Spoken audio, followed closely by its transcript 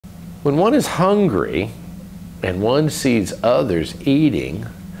When one is hungry and one sees others eating,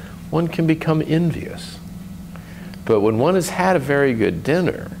 one can become envious. But when one has had a very good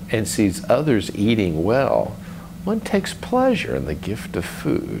dinner and sees others eating well, one takes pleasure in the gift of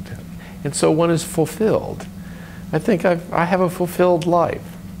food. And so one is fulfilled. I think I have a fulfilled life.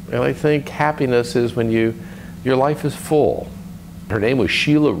 And I think happiness is when your life is full. Her name was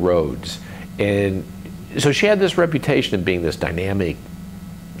Sheila Rhodes. And so she had this reputation of being this dynamic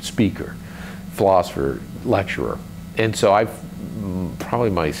speaker, philosopher, lecturer. And so probably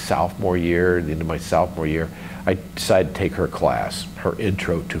my sophomore year, the end of my sophomore year, I decided to take her class, her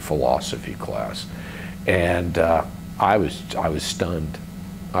Intro to Philosophy class. And I was stunned.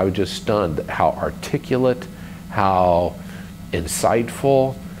 I was just stunned how articulate, how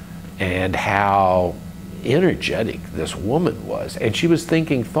insightful, and how energetic this woman was. And she was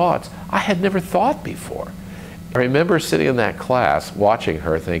thinking thoughts I had never thought before. I remember sitting in that class, watching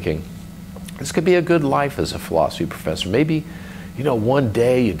her, thinking, this could be a good life as a philosophy professor. Maybe, you know, one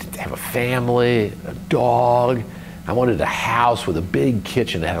day you'd have a family, a dog. I wanted a house with a big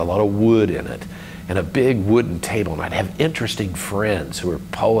kitchen that had a lot of wood in it, and a big wooden table, and I'd have interesting friends who were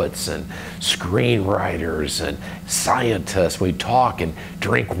poets and screenwriters and scientists. We'd talk and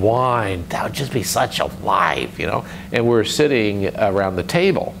drink wine. That would just be such a life, you know? And we're sitting around the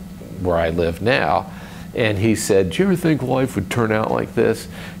table where I live now, and he said, do you ever think life would turn out like this?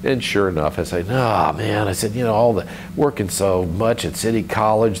 And sure enough, I said, oh man, I said, you know, all the working so much at City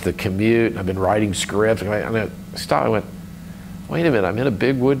College, the commute, I've been writing scripts, and I stopped, I went, wait a minute, I'm in a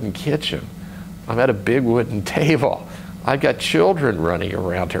big wooden kitchen. I'm at a big wooden table. I've got children running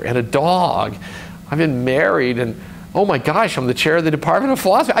around here and a dog. I've been married, and oh my gosh, I'm the chair of the Department of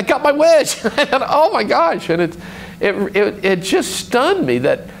Philosophy. I got my wish. And oh my gosh, and it just stunned me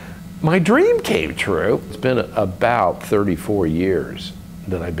that my dream came true. It's been about 34 years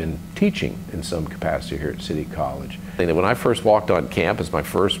that I've been teaching in some capacity here at City College. And when I first walked on campus, my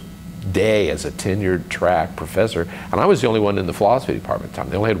first day as a tenured track professor, and I was the only one in the philosophy department at the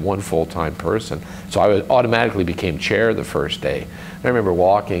time. They only had one full-time person. So I automatically became chair the first day. I remember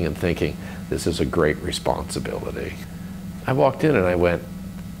walking and thinking, this is a great responsibility. I walked in and I went,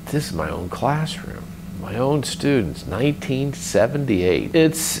 this is my own classroom, my own students, 1978.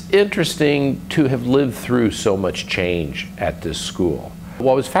 It's interesting to have lived through so much change at this school.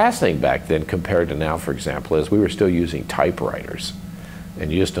 What was fascinating back then compared to now, for example, is we were still using typewriters. And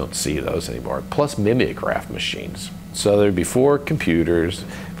you just don't see those anymore, plus mimeograph machines. So there'd be 4 computers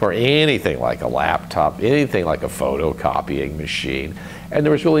for anything like a laptop, anything like a photocopying machine. And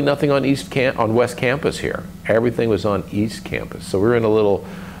there was really nothing on West Campus here. Everything was on East Campus. So we were in a little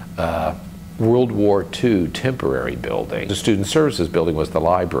World War II temporary building. The Student Services building was the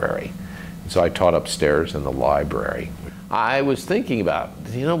library. So I taught upstairs in the library. I was thinking about,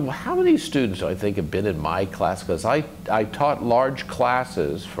 you know, how many students do I think have been in my class? Because I taught large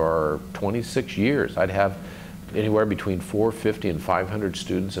classes for 26 years. I'd have anywhere between 450 and 500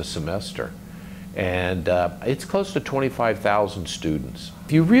 students a semester. And it's close to 25,000 students.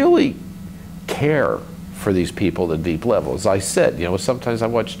 If you really care for these people at a deep level, as I said, you know, sometimes I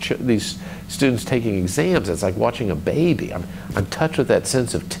watch these students taking exams, it's like watching a baby. I'm touched with that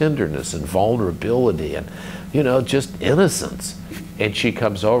sense of tenderness and vulnerability and, you know, just innocence. And she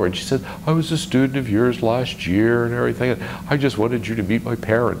comes over and she says, I was a student of yours last year and everything, and I just wanted you to meet my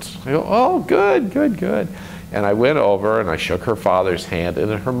parents. I go, oh, good, good, good. And I went over and I shook her father's hand,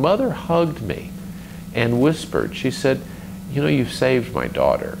 and then her mother hugged me and whispered, she said, you know, you've saved my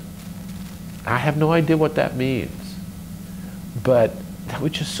daughter. I have no idea what that means, but that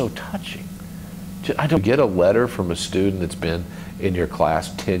was just so touching. I don't get a letter from a student that's been in your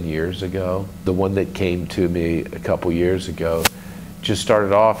class 10 years ago. The one that came to me a couple years ago just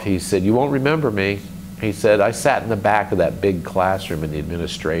started off, he said, you won't remember me. He said, I sat in the back of that big classroom in the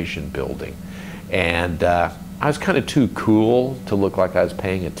administration building, and I was kind of too cool to look like I was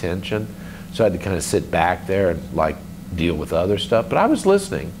paying attention, so I had to kind of sit back there and like deal with other stuff, but I was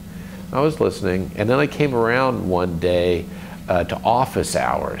listening. I was listening, and then I came around one day to office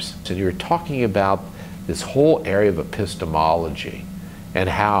hours, and you were talking about this whole area of epistemology and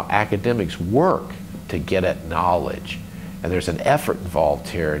how academics work to get at knowledge. And there's an effort involved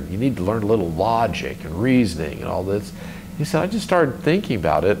here, and you need to learn a little logic and reasoning and all this. He said, I just started thinking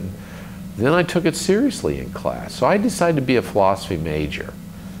about it, and then I took it seriously in class. So I decided to be a philosophy major.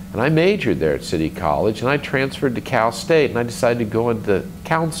 And I majored there at City College, and I transferred to Cal State, and I decided to go into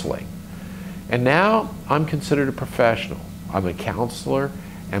counseling. And now I'm considered a professional. I'm a counselor,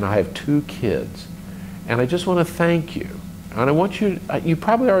 and I have 2 kids. And I just want to thank you. And I want you, you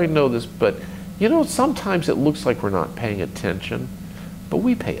probably already know this, but you know, sometimes it looks like we're not paying attention, but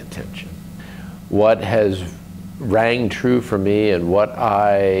we pay attention. What has rang true for me and what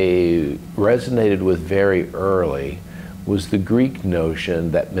I resonated with very early was the Greek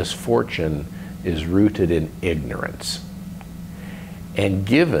notion that misfortune is rooted in ignorance. And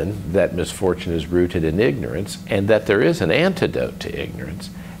given that misfortune is rooted in ignorance and that there is an antidote to ignorance,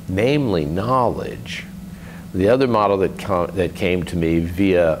 namely knowledge, the other model that came to me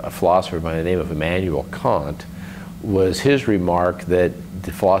via a philosopher by the name of Immanuel Kant was his remark that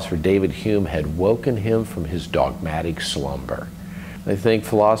the philosopher David Hume had woken him from his dogmatic slumber. I think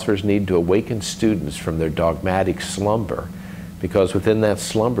philosophers need to awaken students from their dogmatic slumber, because within that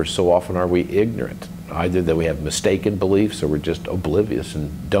slumber so often are we ignorant, either that we have mistaken beliefs or we're just oblivious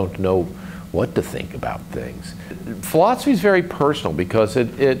and don't know what to think about things. Philosophy is very personal because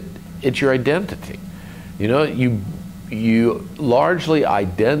it's your identity. You know, you largely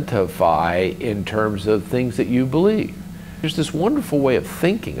identify in terms of things that you believe. There's this wonderful way of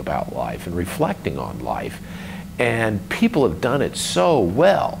thinking about life and reflecting on life, and people have done it so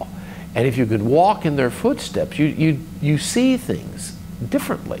well. And if you could walk in their footsteps, you see things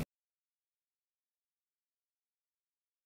differently.